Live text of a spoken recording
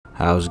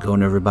How's it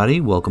going, everybody?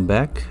 Welcome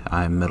back.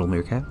 I'm Metal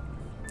Meerkat,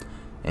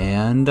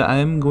 and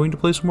I'm going to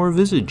play some more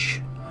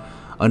Visage.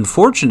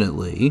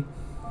 Unfortunately,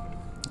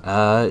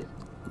 I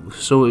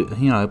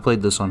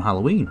played this on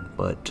Halloween,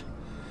 but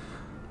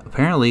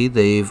apparently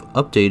they've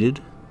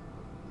updated,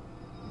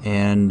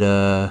 and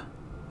I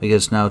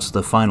guess now it's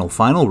the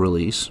final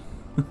release.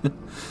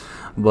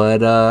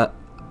 But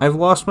I've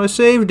lost my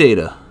save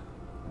data.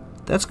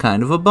 That's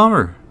kind of a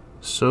bummer.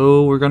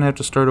 So we're gonna have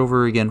to start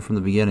over again from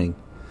the beginning.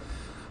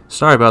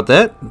 Sorry about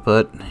that,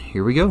 but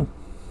here we go.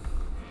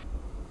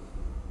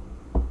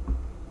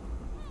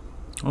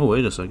 Oh,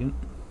 wait a second.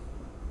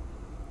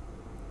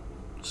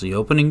 Is the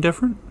opening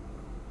different?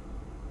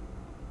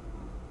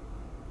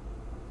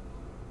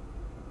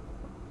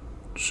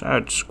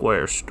 Sad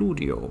Square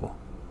Studio.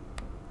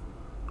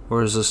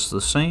 Or is this the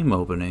same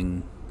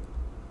opening?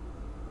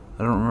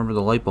 I don't remember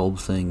the light bulb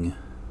thing.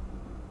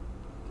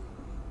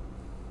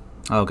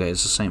 Okay,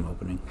 it's the same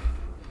opening.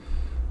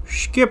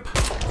 Skip!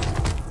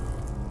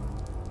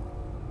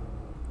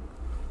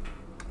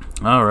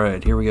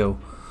 Alright, here we go.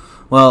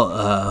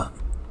 Well,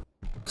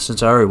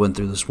 since I already went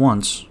through this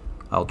once,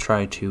 I'll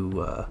try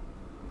to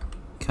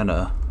kind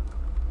of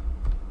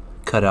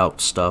cut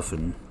out stuff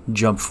and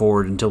jump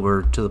forward until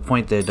we're to the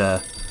point that,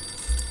 at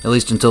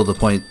least until the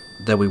point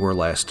that we were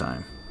last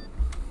time.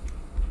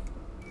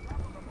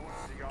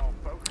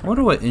 I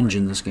wonder what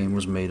engine this game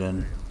was made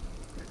in.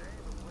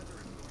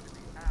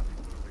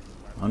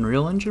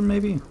 Unreal Engine,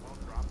 maybe?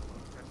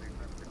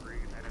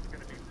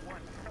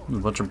 A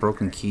bunch of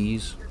broken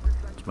keys.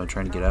 Somebody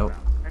trying to get out.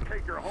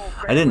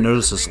 I didn't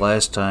notice this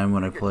last time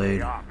when I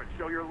played.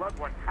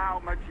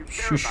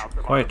 Shush,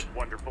 quiet.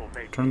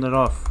 Turn that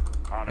off.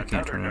 I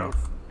can't turn it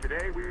off.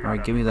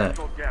 Alright, give me that.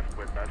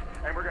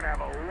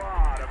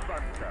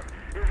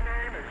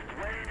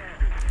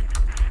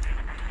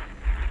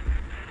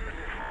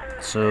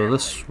 So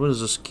this, what is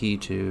this key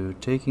to?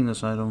 Taking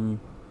this item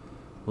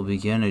will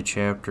begin a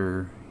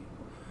chapter.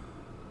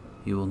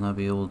 You will not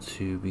be able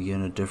to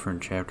begin a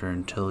different chapter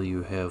until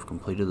you have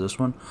completed this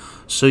one.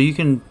 So you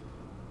can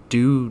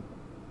do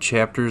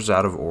chapters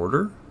out of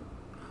order?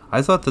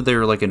 I thought that they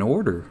were like in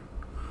order.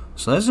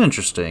 So that's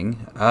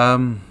interesting.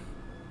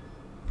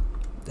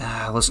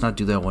 Let's not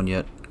do that one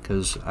yet,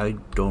 because I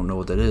don't know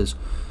what that is.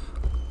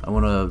 I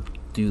want to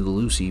do the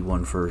Lucy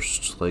one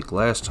first, like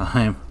last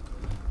time,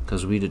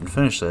 because we didn't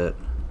finish that.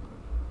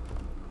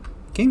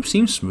 Game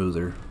seems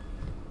smoother.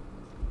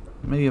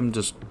 Maybe I'm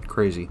just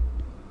crazy.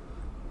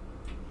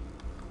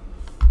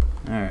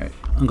 Alright,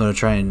 I'm gonna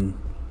try and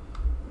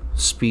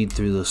speed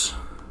through this.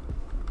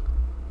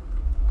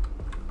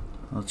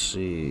 Let's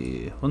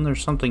see, wasn't there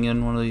something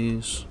in one of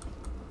these?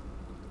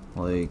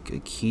 Like a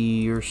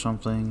key or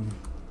something?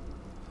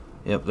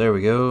 Yep, there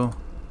we go.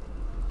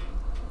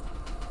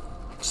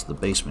 It's the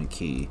basement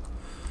key.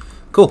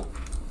 Cool.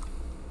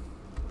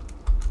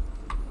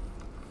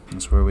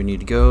 That's where we need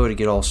to go to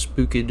get all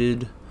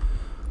spooked.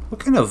 What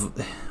kind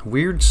of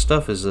weird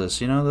stuff is this?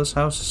 You know, this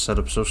house is set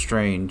up so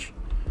strange.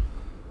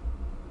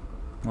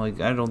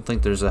 Like, I don't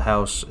think there's a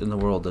house in the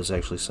world that's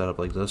actually set up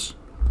like this.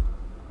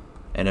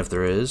 And if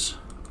there is,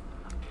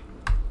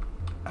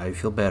 I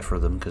feel bad for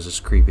them because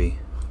it's creepy.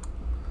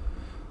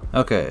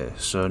 Okay,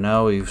 so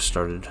now we've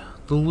started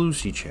the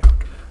Lucy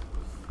chapter.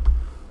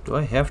 Do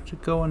I have to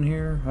go in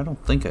here? I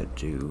don't think I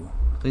do.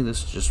 I think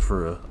this is just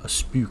for a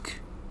spook.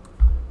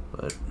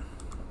 But,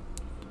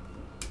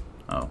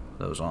 oh,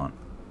 that was on.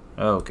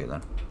 Okay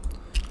then.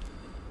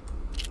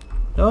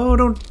 No,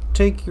 don't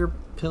take your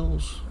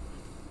pills.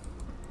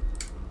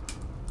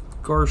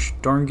 Gosh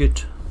darn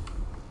it.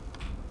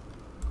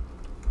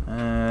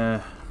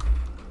 I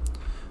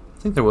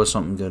think there was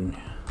something good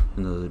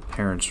in the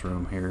parents'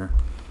 room here.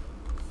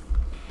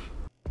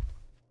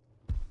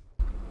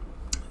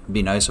 It'd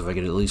be nice if I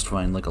could at least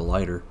find like a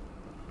lighter.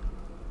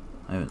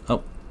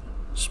 Oh,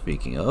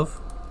 speaking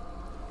of,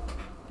 I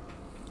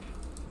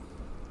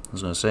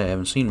was gonna say I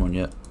haven't seen one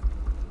yet.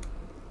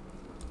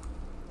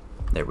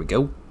 There we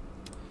go.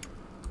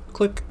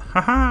 Click.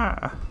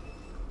 Haha.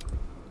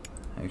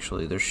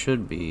 Actually, there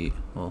should be.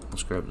 Well,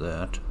 let's grab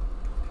that.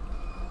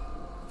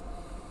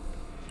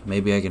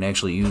 Maybe I can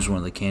actually use one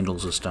of the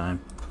candles this time.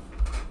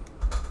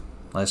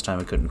 Last time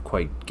I couldn't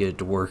quite get it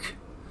to work.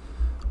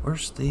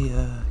 Where's the,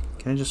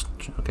 can I just...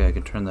 Okay, I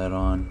can turn that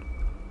on.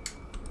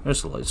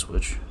 There's the light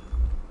switch.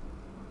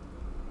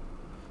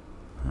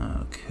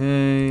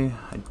 Okay,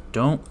 I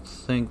don't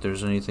think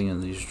there's anything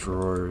in these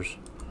drawers.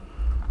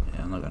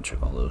 Yeah, I'm not gonna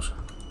check all those.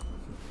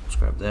 Let's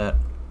grab that.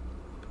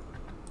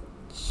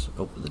 Let's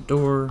open the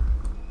door.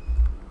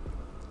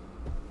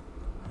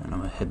 And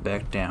I'm gonna head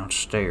back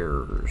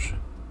downstairs.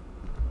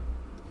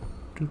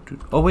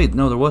 Oh wait,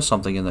 no, there was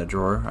something in that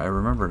drawer. I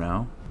remember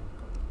now.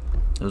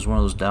 It was one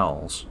of those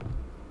dolls.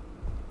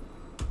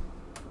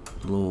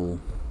 Little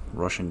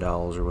Russian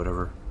dolls or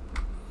whatever.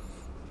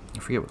 I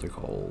forget what they're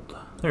called.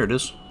 There it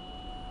is.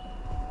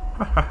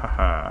 Ha ha ha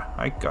ha,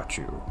 I got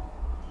you.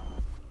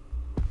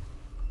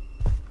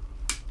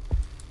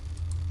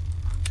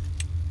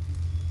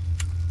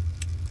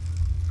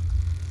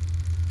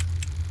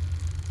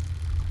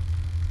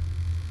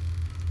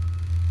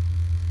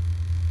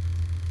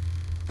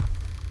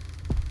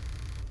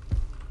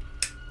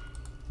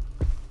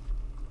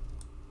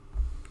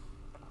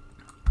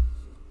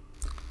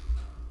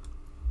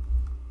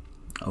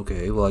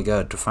 Okay, well I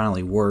got it to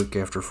finally work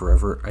after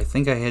forever. I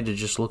think I had to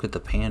just look at the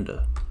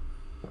panda.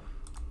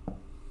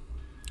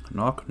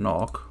 Knock,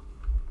 knock.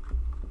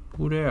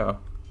 Who there?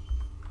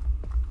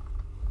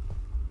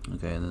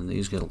 Okay, and then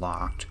these get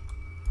locked.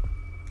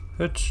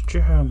 It's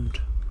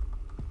jammed.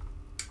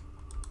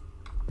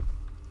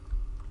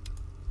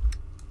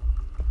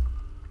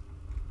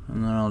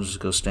 And then I'll just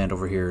go stand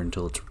over here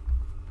until it's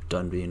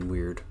done being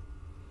weird.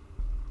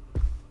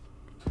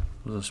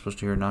 Was I supposed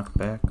to hear a knock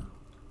back?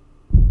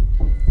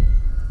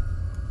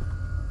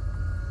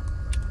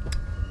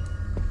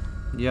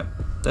 Yep,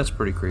 that's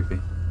pretty creepy.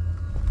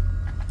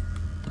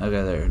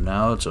 Okay, there.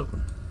 Now it's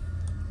open.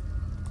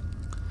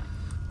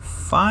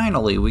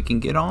 Finally, we can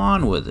get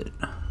on with it.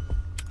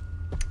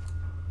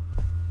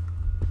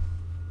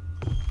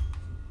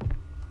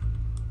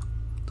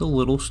 The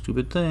little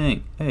stupid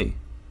thing. Hey,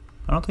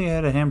 I don't think I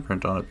had a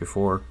handprint on it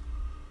before.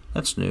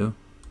 That's new.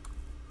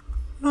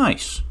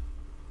 Nice.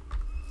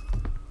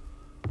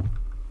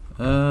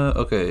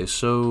 Okay,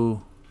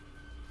 so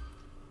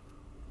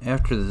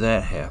after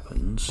that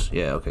happens,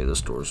 yeah, okay,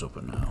 this door's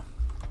open now.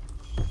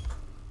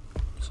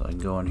 So I can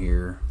go in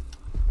here.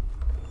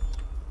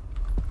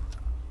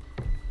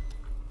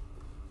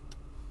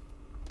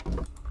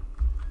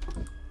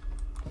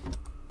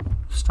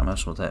 Stop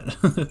messing with that.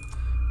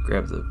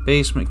 Grab the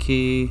basement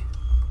key.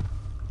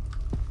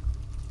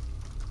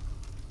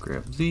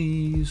 Grab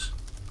these.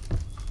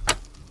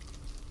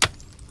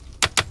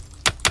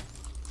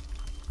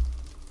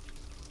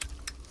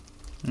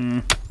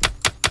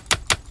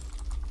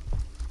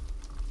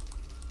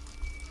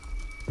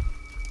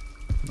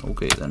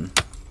 Okay then.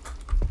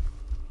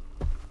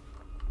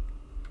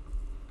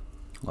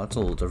 Well, that's a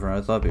little different.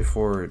 I thought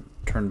before it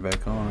turned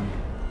back on.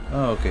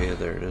 Oh, okay, yeah,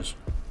 there it is.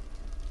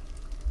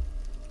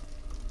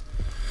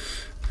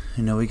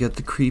 And now we got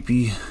the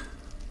creepy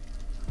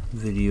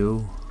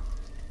video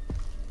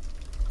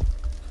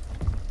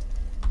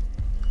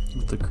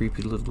with the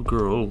creepy little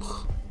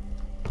girl.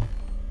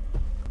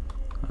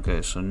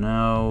 Okay, so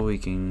now we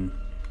can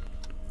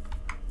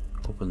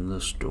open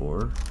this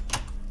door.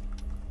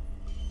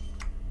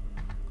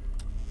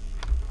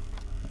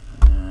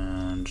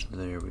 And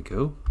there we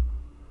go.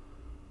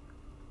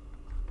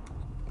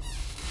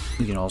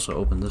 We can also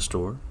open this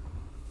door.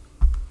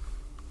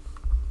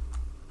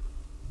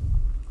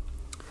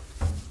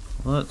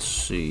 Let's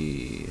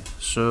see.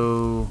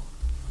 So,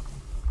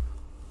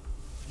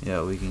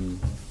 yeah, we can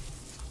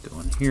go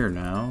in here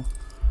now.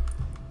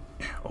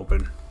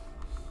 Open.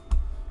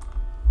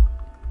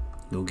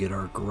 Go get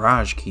our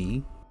garage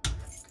key.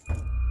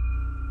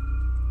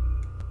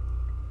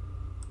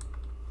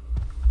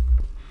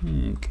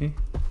 Okay.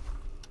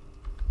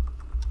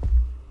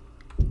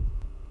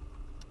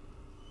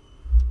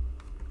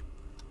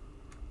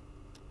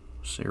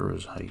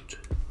 Sarah's height.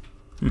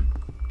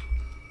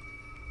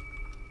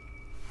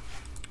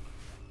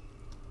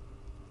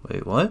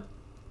 Wait, what?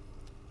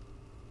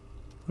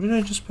 What did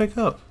I just pick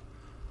up?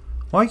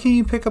 Why can't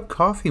you pick up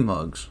coffee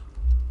mugs?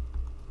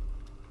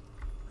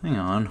 Hang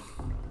on.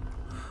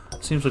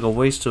 Seems like a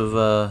waste of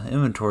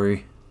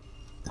inventory.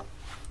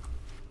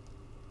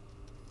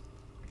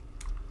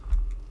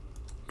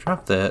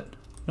 Drop that.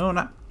 No,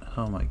 not.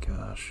 Oh my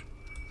gosh.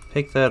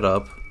 Pick that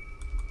up.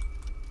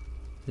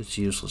 It's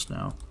useless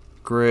now.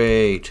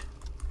 Great.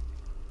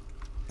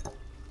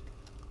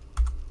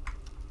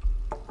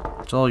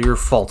 It's all your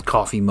fault,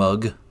 coffee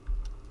mug.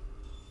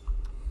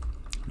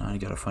 Now I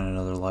gotta find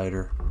another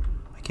lighter.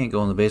 I can't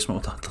go in the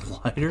basement without the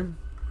lighter.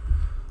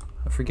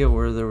 I forget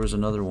where there was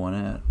another one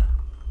at.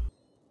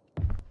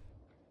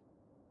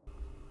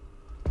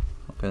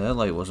 Okay, that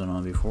light wasn't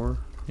on before.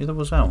 Neither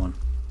was that one.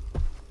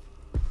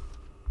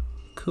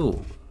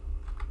 Cool.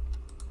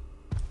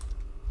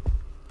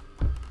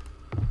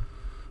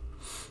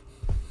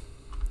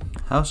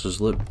 House is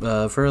lit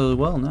fairly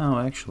well now,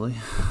 actually.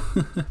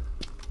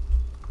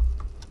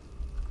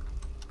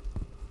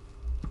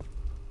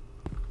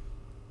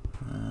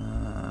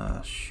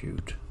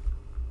 Shoot.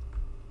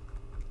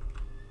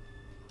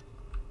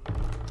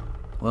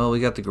 Well, we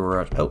got the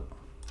garage. Oh,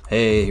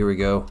 hey, here we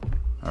go.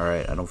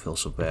 Alright, I don't feel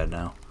so bad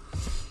now.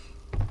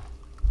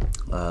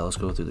 Let's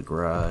go through the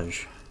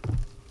garage.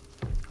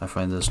 I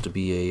find this to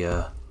be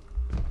a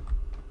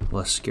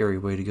less scary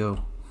way to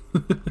go.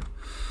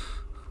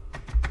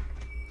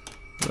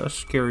 Less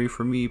scary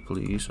for me,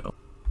 please. Oh,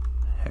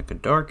 heck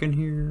of dark in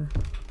here.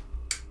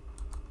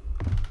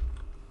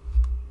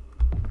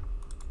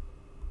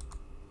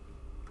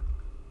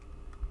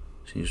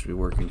 Seems to be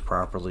working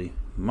properly.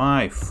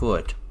 My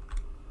foot.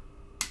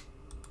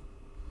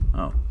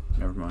 Oh,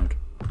 never mind.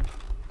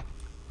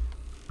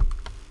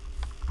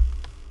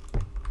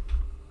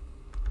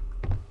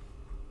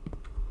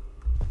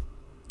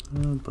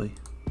 Oh boy.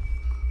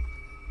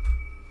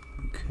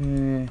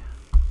 Okay.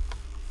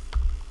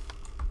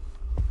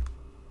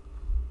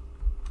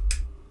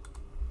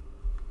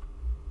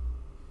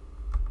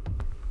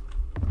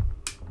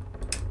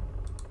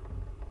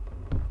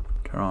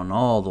 Turn on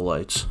all the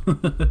lights.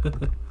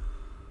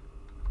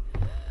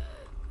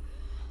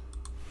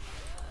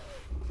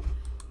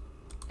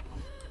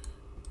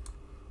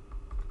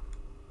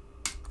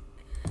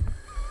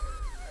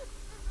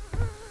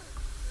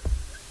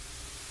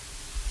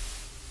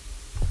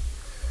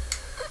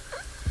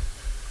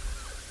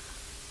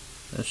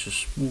 That's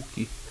just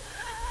spooky.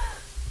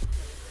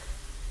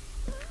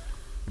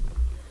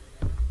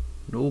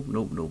 Nope,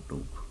 nope, nope,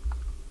 nope.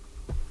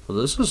 Well,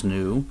 this is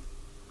new.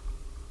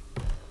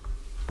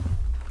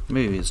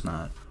 Maybe it's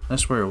not. I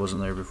swear it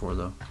wasn't there before,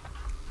 though.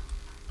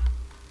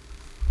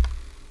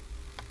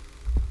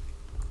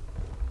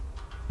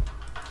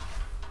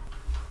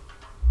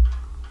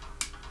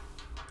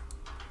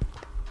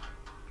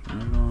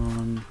 Turn it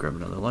on. Grab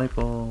another light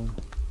bulb.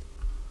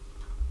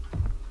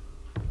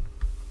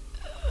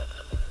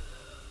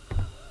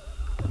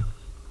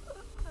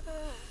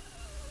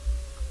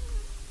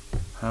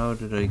 How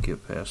did I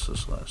get past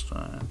this last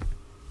time?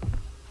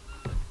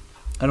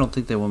 I don't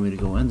think they want me to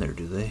go in there,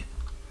 do they?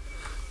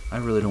 I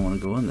really don't want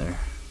to go in there.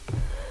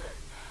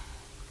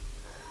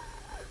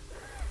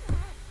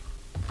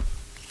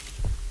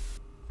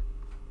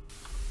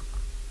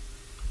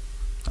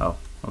 Oh,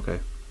 okay.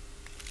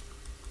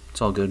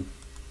 It's all good.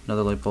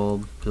 Another light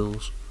bulb,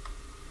 pills.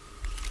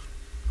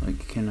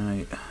 Like, can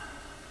I...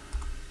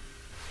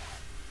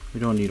 We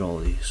don't need all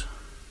these.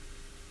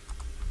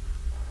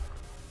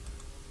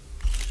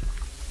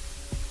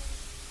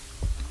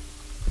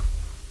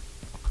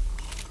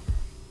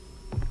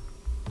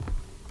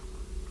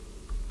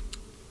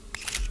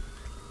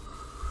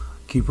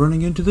 Keep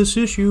running into this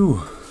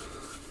issue.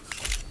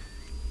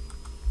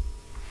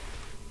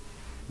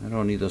 I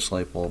don't need this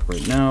light bulb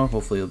right now.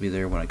 Hopefully it'll be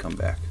there when I come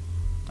back.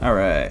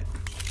 Alright.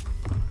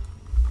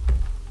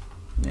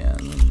 Yeah,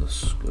 and then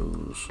this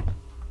goes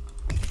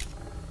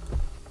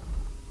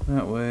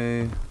that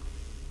way.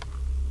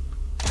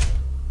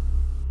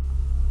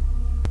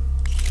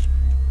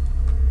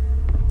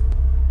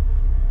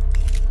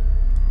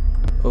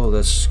 Oh,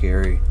 that's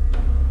scary.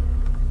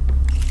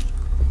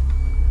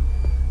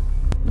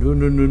 No,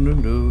 no, no, no,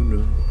 no,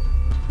 no.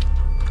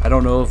 I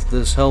don't know if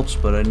this helps,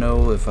 but I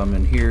know if I'm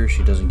in here,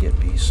 she doesn't get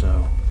me,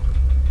 so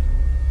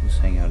just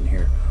hang out in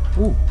here.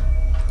 Ooh.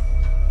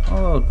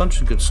 Oh, a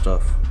bunch of good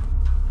stuff.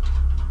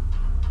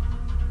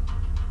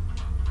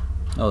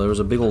 Oh, there was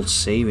a big old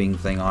saving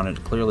thing on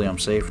it. Clearly I'm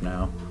safe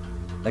now.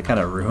 That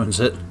kind of ruins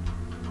it.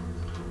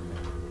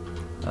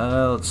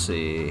 Let's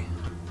see.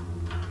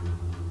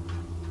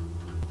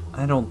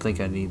 I don't think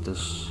I need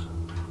this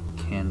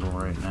candle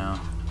right now.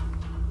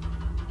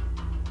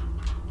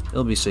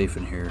 It'll be safe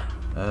in here.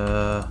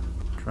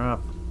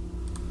 Drop.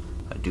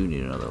 I do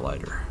need another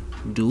lighter.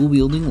 Dual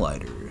wielding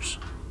lighters.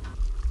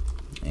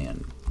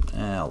 And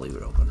I'll leave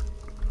it open.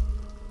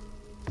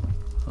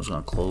 I was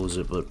gonna close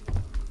it, but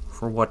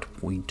for what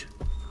point?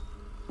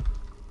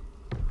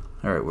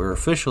 Alright, we're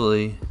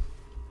officially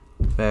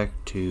back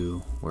to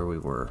where we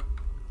were.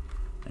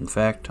 In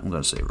fact, I'm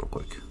gonna save real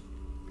quick.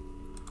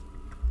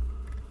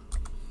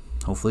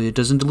 Hopefully it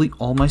doesn't delete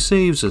all my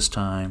saves this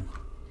time.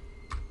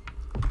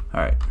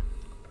 Alright.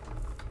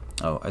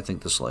 Oh, I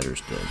think this lighter's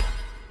dead.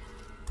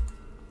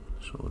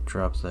 So we'll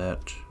drop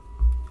that.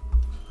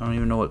 I don't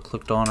even know what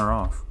clicked on or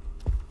off.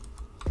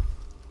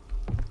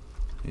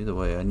 Either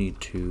way, I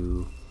need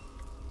to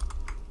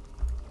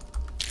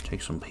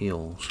take some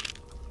pills.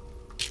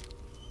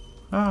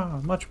 Ah,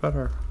 much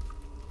better.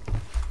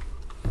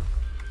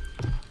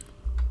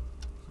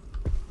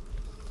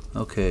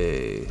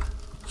 Okay,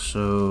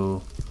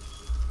 so...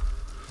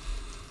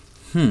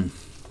 Well,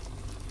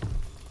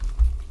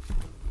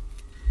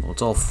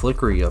 it's all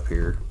flickery up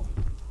here.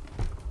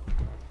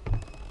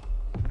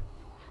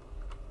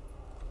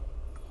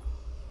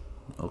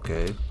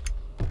 Okay.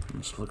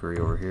 It's flickery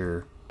over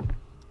here.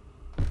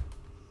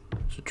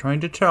 Is it trying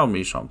to tell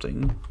me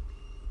something?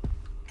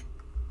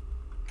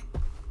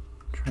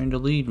 Trying to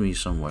lead me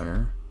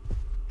somewhere.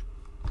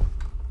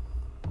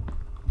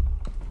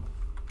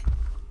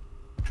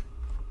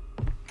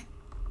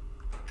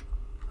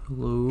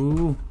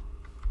 Hello?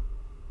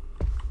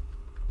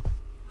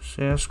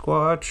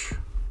 Sasquatch?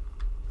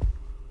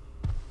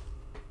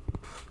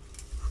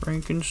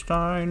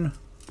 Frankenstein?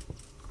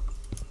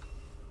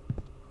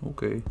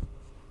 Okay.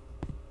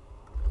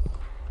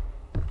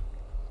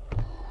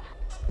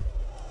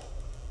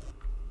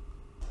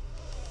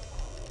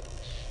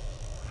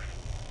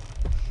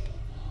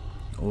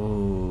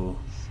 Oh.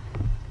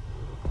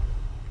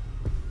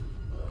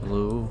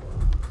 Hello?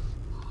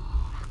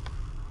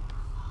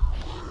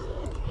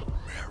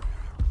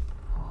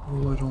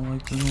 Oh, I don't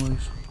like the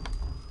noise.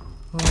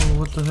 Oh,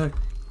 what the heck?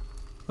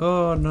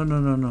 Oh, no, no,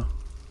 no, no.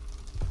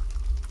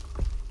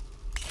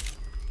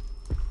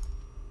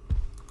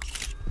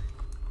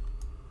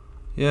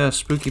 Yeah,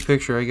 spooky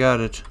picture, I got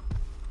it.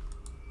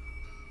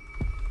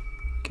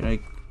 Can I...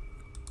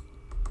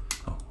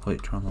 Oh,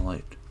 wait, turn on the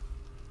light.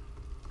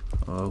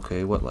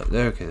 Okay, what light?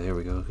 There, okay, there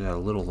we go. Got a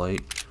little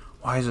light.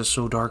 Why is it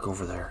so dark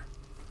over there?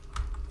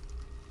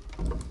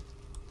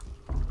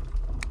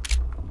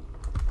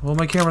 Oh,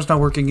 my camera's not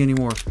working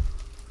anymore.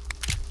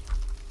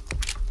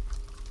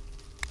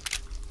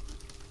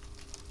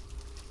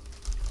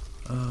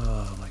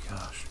 Oh my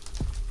gosh.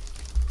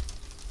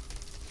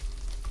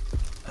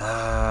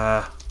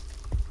 I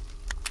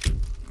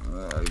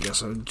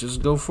guess I'll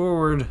just go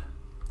forward.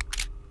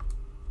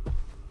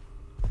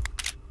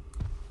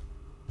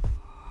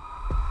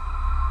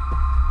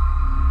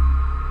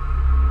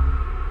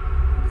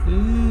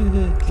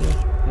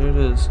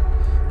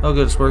 Oh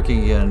good, it's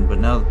working again, but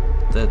now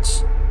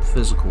that's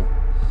physical.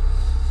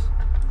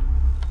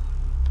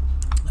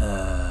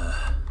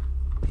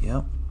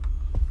 Yep.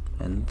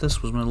 And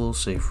this was my little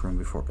safe room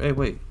before. Hey,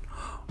 wait.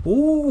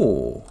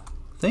 Oh,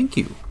 thank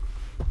you.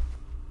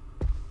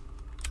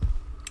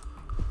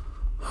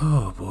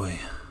 Oh boy.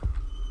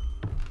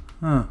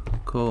 Huh,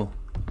 cool.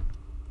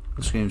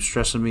 This game's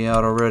stressing me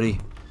out already.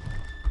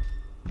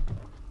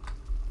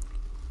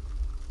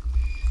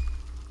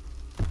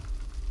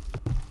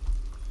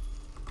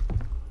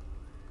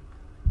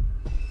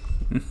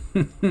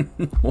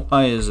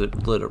 Why is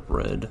it lit up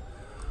red?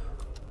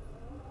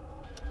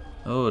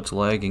 Oh, it's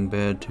lagging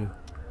bad too.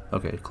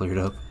 Okay, it cleared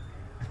up.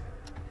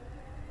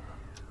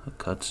 A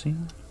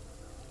cutscene?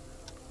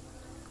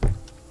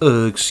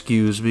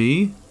 Excuse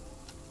me?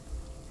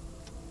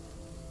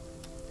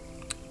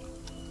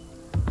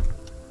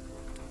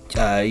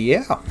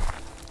 Yeah.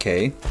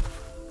 Okay.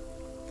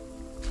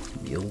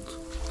 Yield.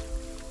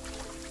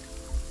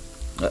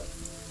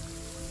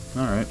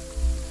 Alright.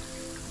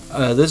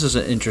 This is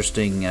an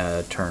interesting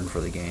turn for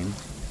the game.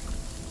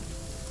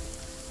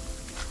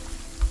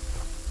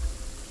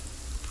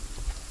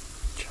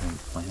 Giant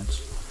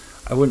plants.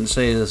 I wouldn't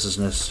say this is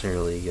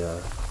necessarily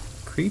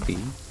creepy.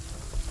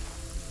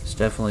 It's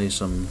definitely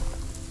some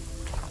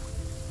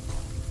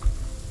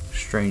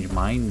strange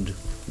mind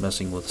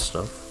messing with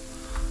stuff.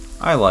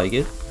 I like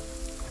it.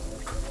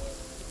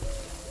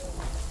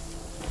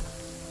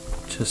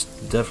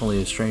 Just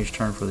definitely a strange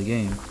turn for the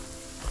game.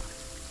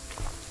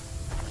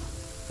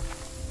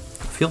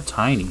 I feel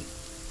tiny.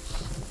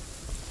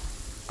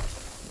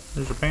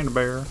 There's a panda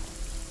bear.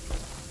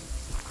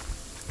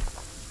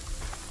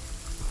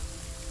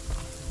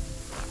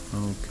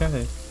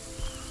 Okay.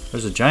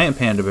 There's a giant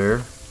panda bear.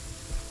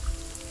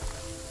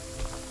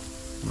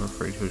 I'm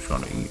afraid who's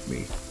gonna eat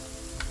me.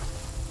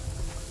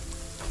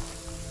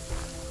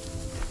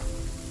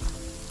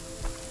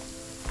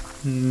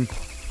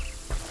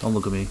 Don't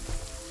look at me.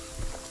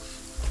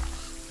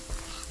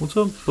 What's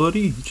up,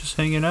 buddy? You just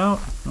hanging out?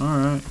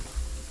 Alright.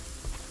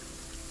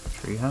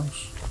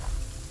 Treehouse.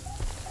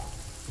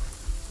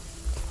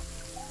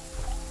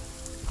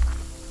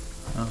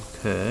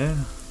 Okay.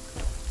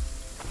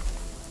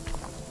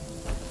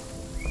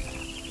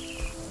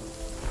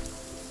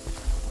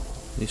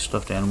 These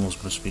stuffed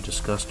animals must be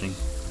disgusting.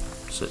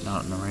 Sitting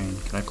out in the rain.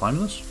 Can I climb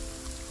this?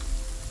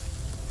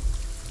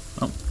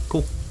 Oh,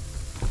 cool.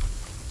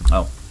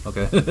 Oh,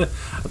 okay. I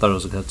thought it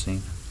was a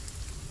cutscene.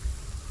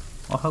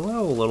 Oh,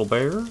 hello, little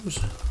bears.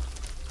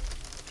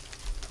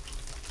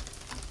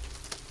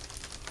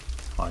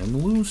 I'm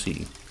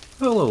Lucy.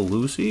 Hello,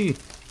 Lucy.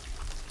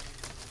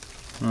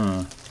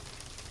 Huh.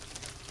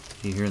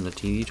 You hearing the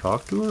TV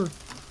talk to her?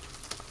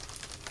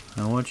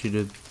 I want you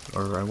to,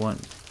 or I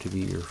want to be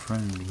your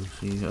friend,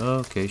 Lucy.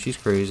 Okay, she's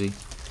crazy.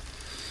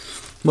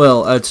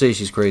 Well, I'd say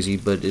she's crazy,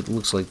 but it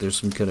looks like there's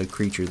some kind of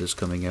creature that's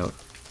coming out.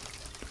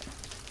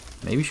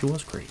 Maybe she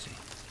was crazy.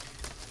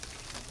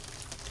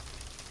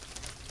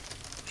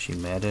 Is she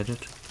mad at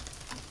it?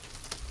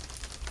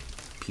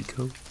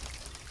 Pico?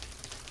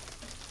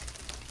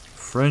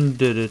 Friend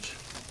did it.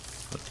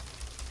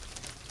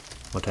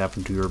 What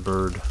happened to your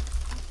bird?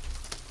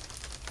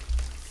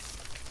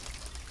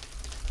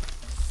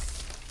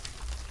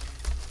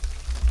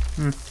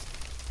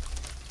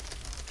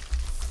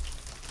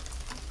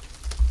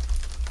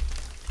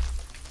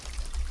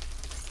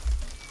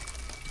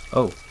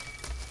 Oh.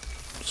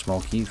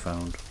 Small key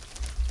found.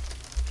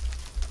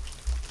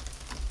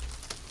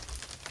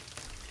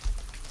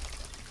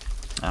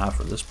 Ah,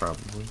 for this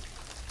probably.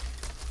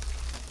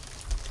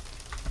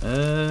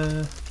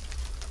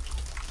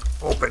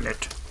 Open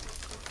it.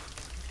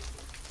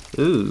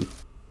 Ooh.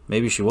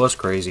 Maybe she was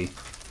crazy.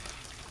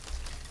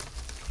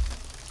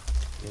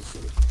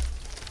 Listen.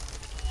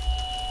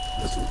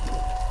 Listen.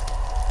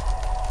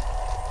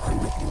 I'm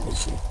with you,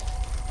 Lucy.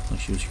 Like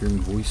she was hearing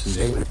voices.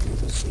 Stay with me,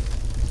 Lucy.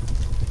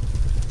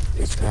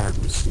 It's bad,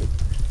 Lucy.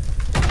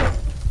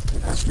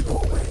 It has to go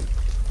away.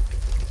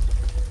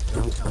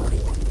 Don't tell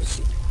anyone,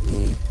 Lucy.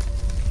 Me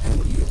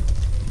and you.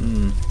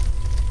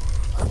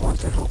 I want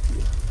to help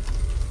you.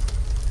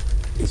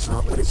 It's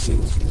not what it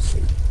seems,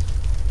 Lucy.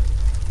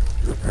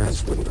 Your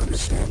parents wouldn't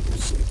understand,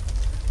 Lucy.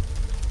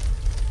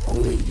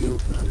 Only you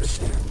can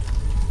understand.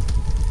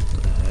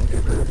 What the heck?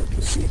 Get rid of it,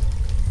 Lucy.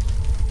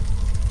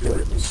 Do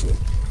it, Lucy.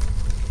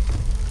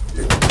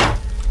 Do it.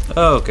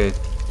 Oh, okay.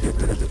 Get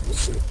rid of it,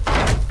 Lucy.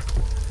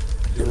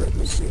 Do it,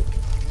 Lucy.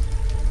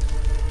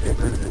 Get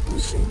rid of it,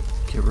 Lucy.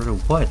 Get rid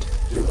of what?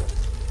 Do it.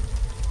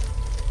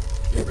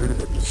 Get rid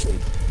of it, Lucy.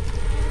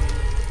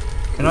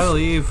 Can I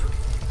leave?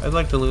 I'd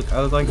like to look.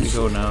 I would like to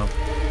go now.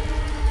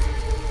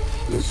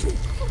 Lucy.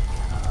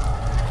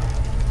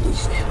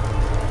 Lucy.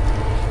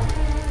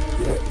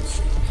 Do it,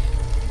 Lucy.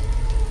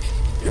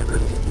 Get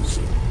rid of it,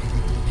 Lucy.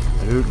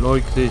 I don't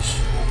like this.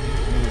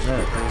 What is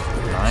that?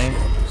 Knife?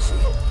 Lucy.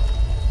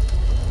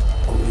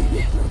 Only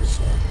you can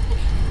understand.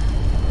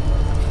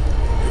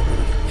 Get rid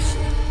of it,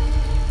 Lucy.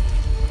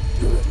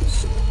 Do it,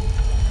 Lucy.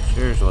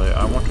 Seriously,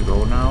 I want to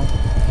go now.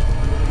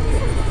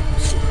 Get rid of it,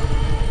 Lucy.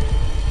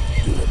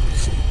 Do it,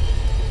 Lucy.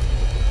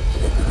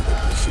 Get rid of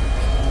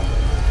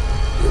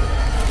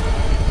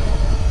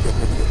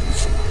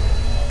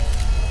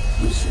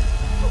Listen.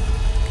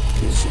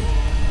 Listen.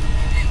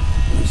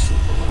 Listen.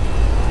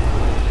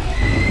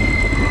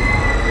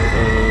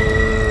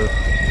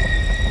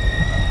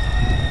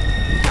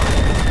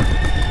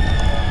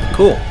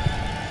 Cool.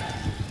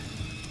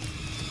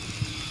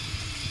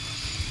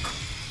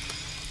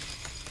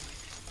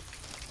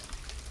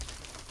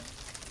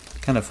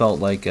 Kind of felt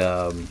like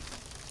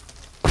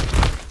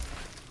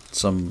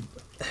some,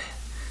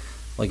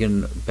 like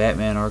in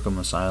Batman Arkham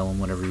Asylum,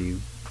 whenever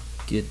you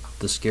get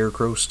the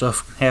Scarecrow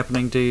stuff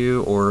happening to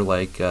you, or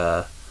like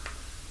the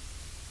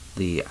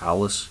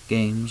Alice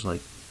games,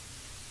 like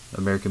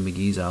American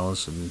McGee's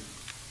Alice and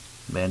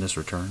Madness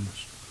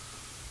Returns.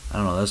 I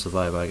don't know, that's the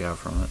vibe I got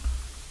from it.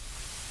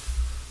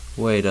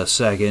 Wait a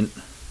second.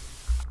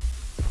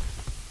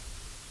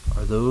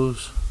 Are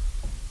those...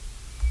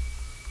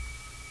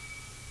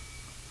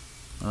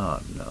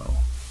 Oh no.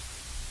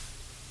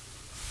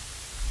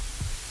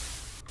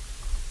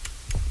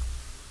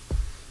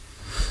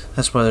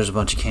 That's why there's a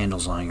bunch of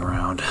candles lying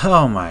around.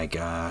 Oh my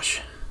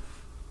gosh.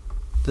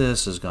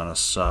 This is gonna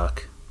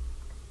suck.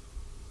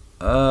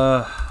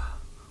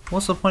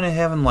 What's the point of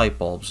having light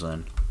bulbs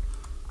then?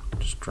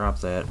 Just drop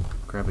that,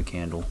 grab a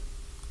candle.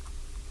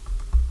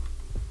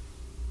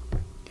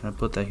 Can I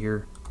put that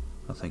here?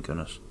 Oh, thank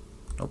goodness.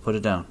 No, put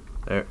it down.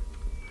 There.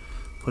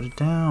 Put it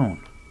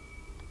down.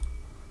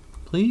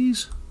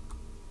 Please?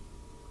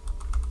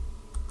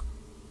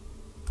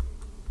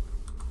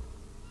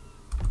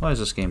 Why is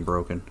this game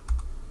broken?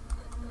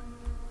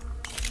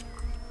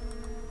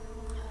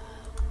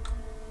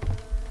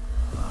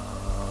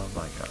 Oh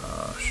my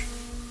gosh.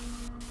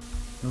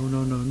 No,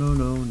 no, no, no,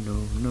 no,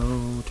 no,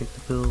 no. Take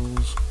the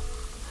pills.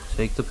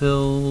 Take the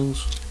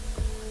pills.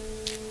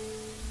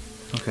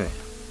 Okay.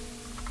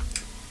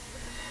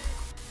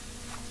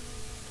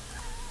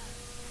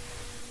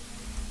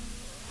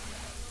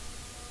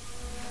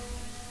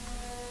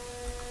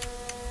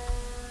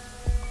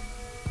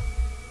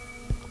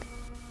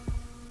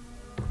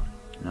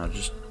 Now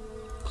just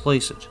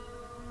place it.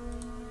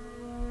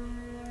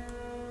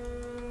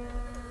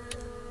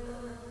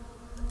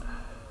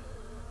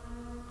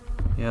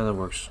 Yeah, that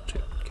works too.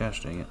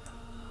 Gosh dang it.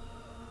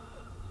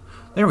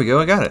 There we go,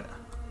 I got it.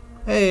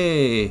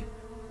 Hey!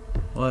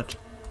 What?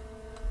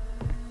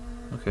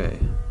 Okay.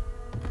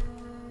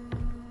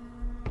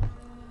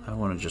 I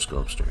want to just go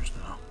upstairs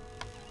now.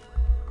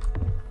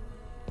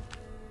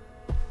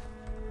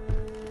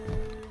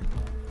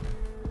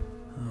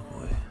 Oh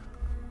boy.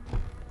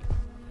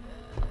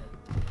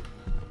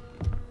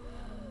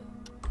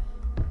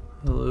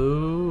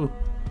 Hello?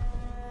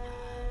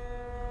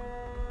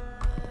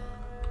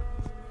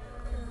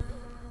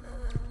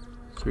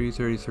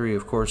 $3:33,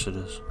 of course it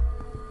is.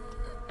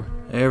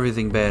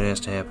 Everything bad has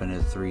to happen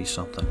at 3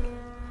 something.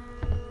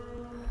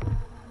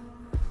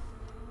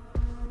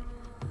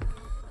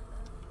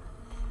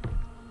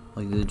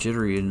 Like the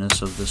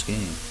jitteriness of this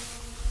game.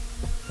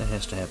 That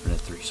has to happen at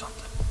 3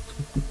 something.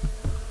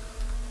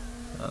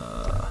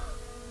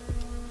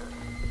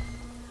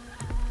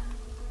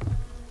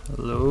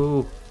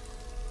 Hello?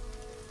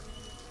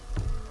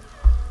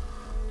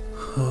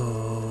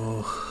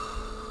 Oh,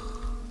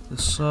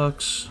 this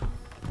sucks.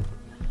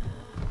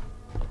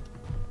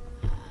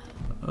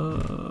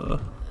 Hello?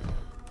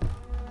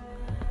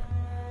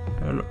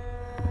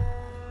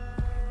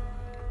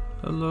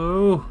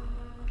 Hello?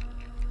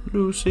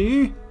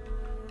 Lucy?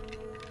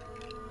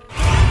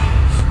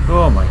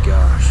 Oh my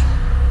gosh.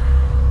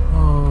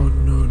 Oh,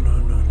 no, no,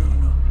 no, no,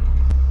 no.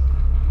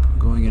 I'm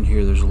going in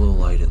here, there's a little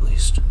light at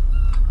least.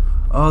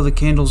 Oh, the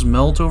candles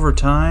melt over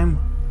time?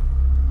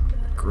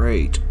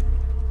 Great.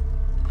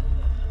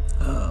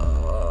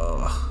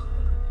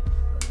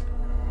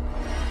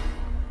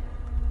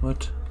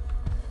 What?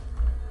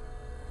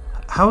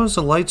 How is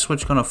the light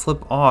switch gonna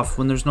flip off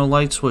when there's no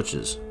light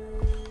switches?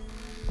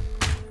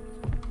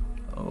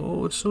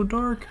 Oh, it's so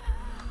dark.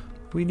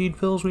 We need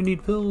pills, we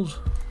need pills.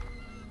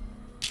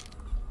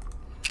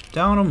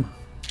 Down them.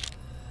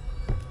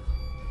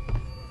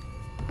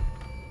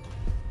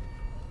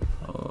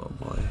 Oh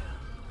boy.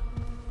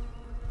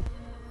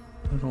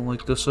 I don't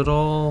like this at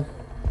all.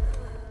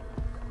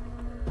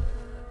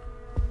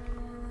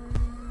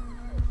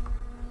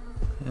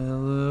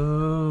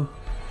 Hello?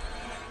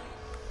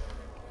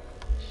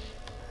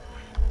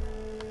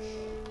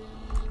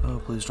 Oh,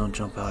 please don't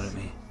jump out at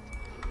me.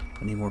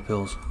 I need more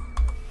pills.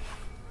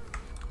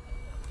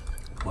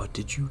 What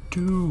did you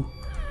do?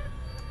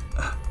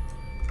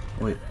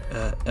 Wait,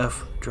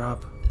 F,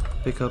 drop,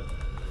 pick up.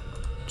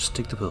 Just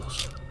take the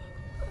pills.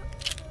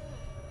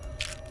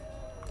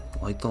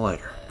 Light the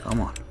lighter.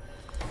 Come on.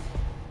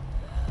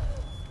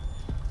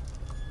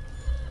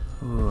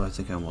 Oh, I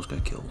think I almost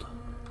got killed.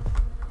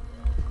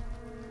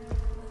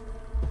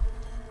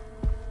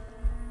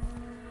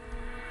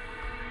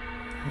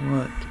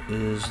 What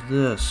is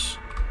this?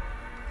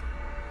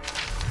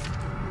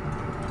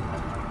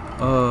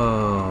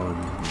 Oh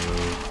no.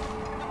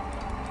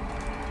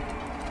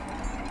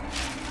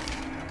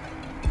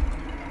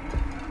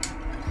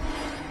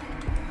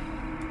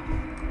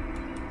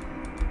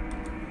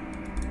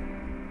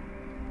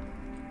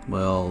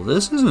 Well,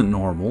 this isn't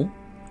normal.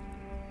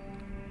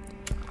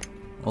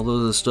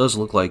 Although this does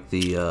look like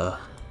the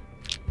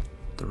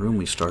room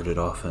we started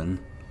off in.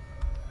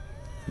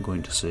 I'm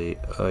going to save.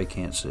 Oh, I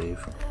can't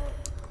save.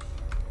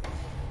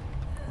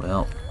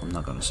 Well, I'm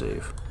not going to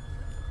save.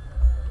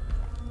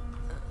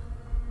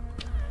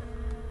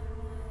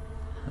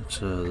 That's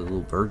the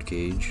little bird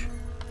cage.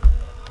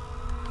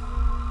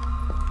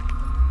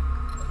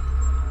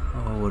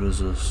 Oh, what is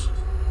this?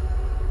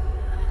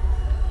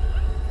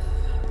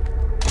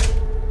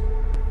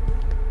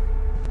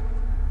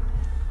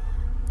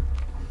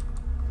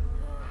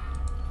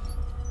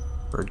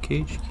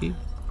 Birdcage key?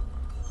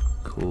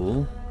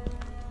 Cool.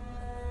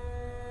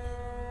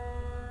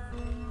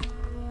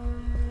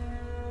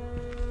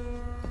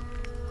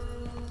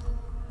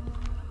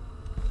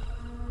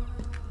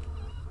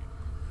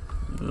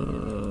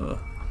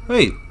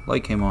 Hey,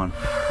 light came on.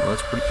 Well,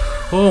 that's pretty.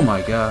 Oh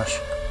my gosh!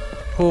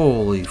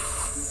 Holy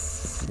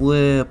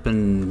flip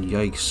and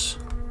yikes!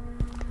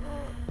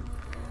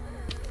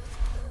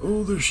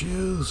 Oh, there she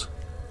is.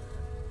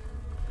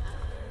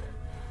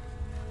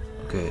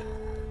 Okay.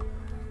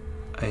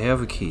 I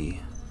have a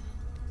key.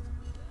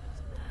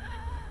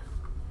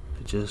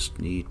 I just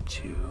need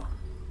to...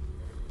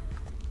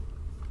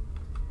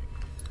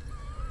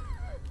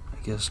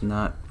 I guess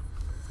not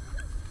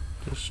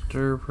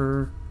disturb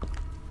her.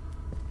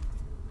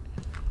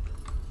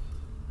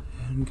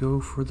 And go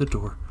for the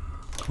door.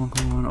 Come on,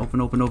 come on.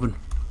 Open, open, open.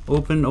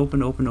 Open,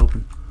 open, open,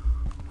 open.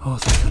 Oh,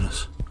 thank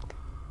goodness.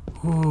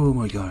 Oh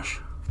my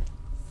gosh.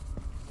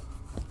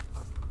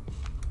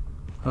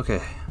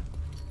 Okay.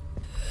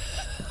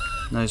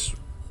 Nice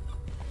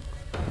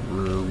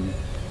room.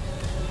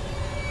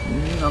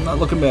 I'm not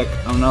looking back.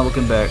 I'm not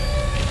looking back.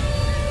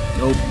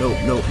 Nope, nope,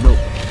 nope, nope.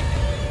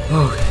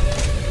 Okay.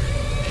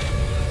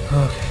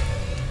 Okay.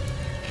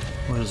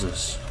 What is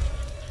this?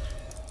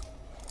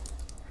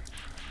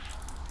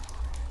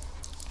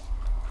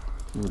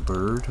 Little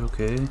bird,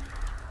 okay.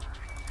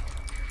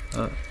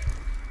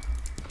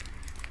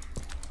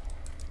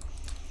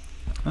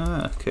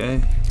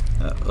 Okay.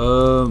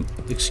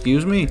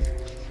 Excuse me?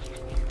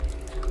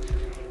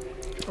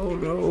 Oh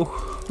no.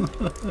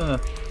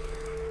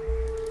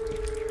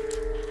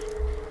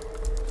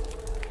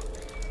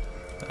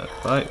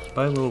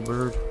 Bye, little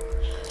bird.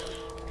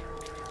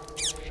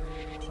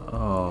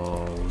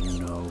 Oh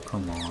no,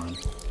 come on.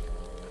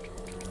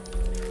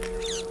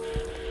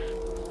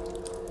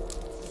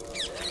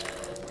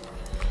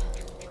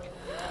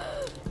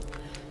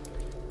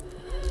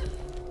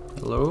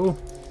 Hello?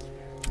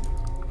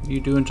 What are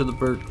you doing to the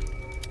bird?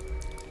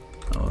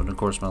 Oh, and of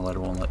course my lighter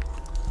won't let.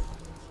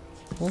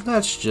 Well,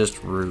 that's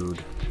just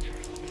rude.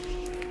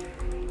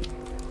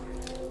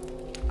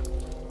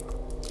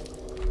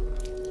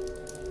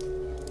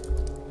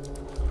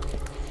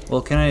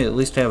 Well, can I at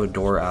least have a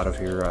door out of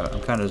here?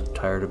 I'm kind of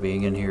tired of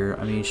being in here.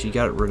 I mean, she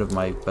got rid of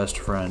my best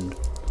friend.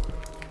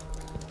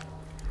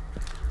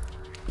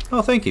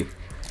 Oh, thank you.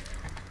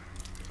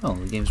 Oh,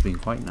 the game's being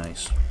quite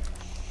nice.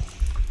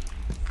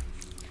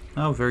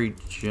 How very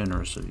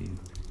generous of you.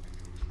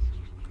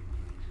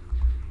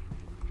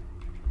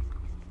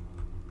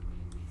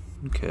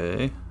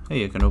 Okay.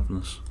 Hey, I can open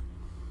this.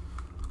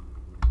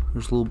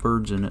 There's little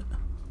birds in it.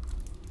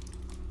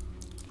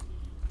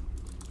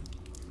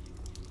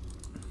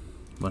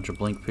 Bunch of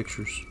blank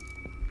pictures.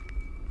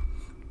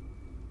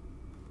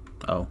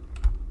 Oh.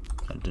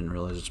 I didn't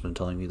realize it's been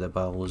telling me that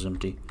bottle was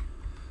empty.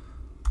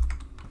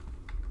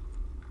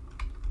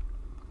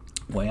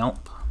 Well,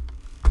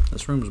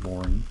 this room's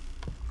boring.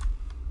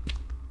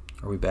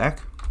 Are we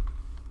back?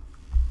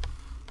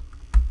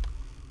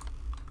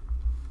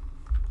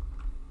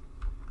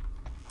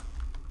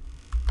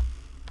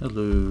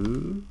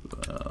 Hello?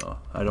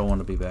 I don't want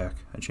to be back.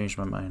 I changed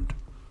my mind.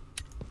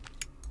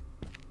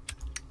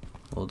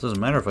 Well, it doesn't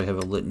matter if I have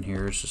it lit in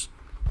here. It's just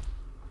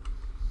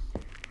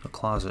a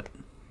closet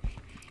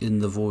in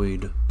the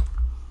void.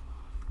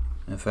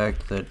 In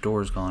fact, that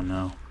door's gone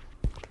now.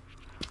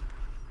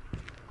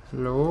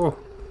 Hello?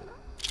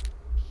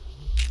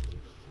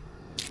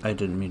 I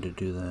didn't mean to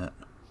do that.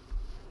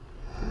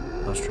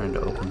 I was trying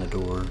to open the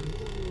door.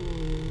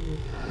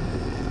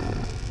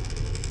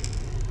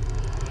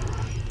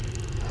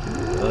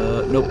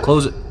 Nope,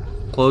 close it.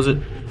 Close it.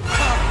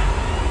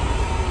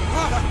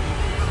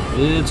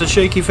 It's a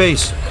shaky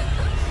face. Did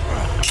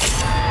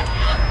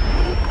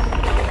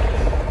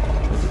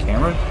the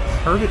camera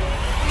hurt it?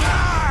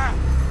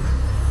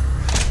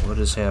 What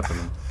is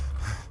happening?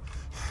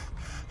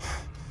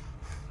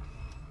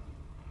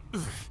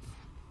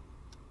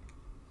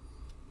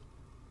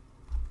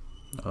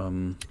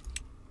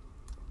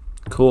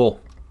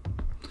 Cool.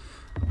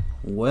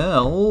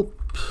 Well,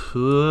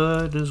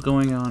 what is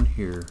going on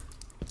here?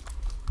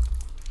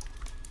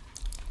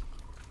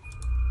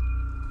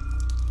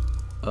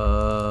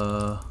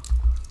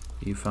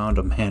 You found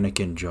a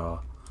mannequin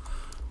jaw.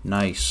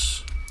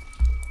 Nice.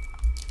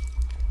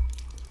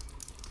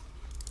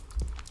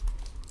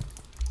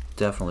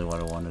 Definitely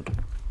what I wanted.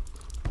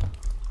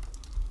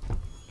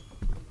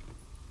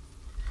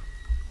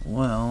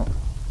 Well,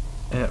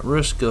 at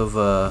risk of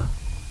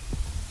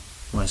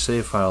my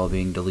save file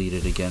being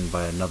deleted again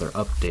by another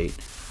update,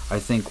 I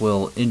think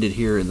we'll end it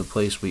here in the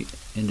place we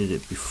ended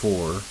it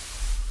before.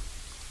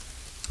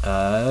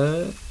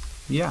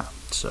 Yeah,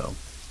 so.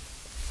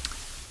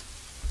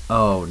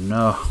 Oh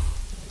no.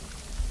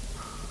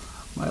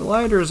 My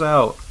lighter's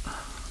out.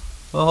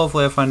 Well,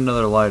 hopefully I find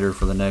another lighter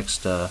for the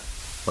next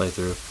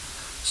playthrough.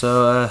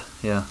 So,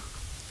 yeah.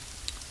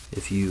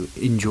 If you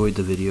enjoyed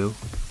the video,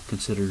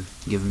 consider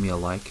giving me a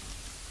like.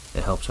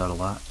 It helps out a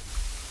lot.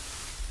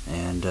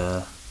 And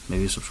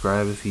maybe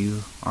subscribe if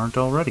you aren't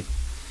already.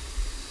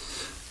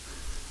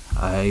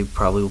 I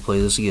probably will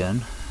play this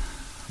again,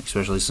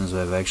 especially since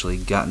I've actually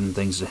gotten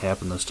things to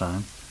happen this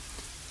time.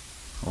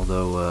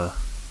 Although,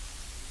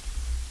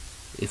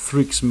 it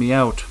freaks me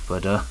out,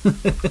 but I'll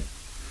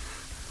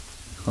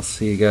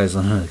see you guys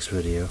on the next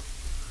video.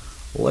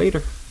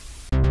 Later.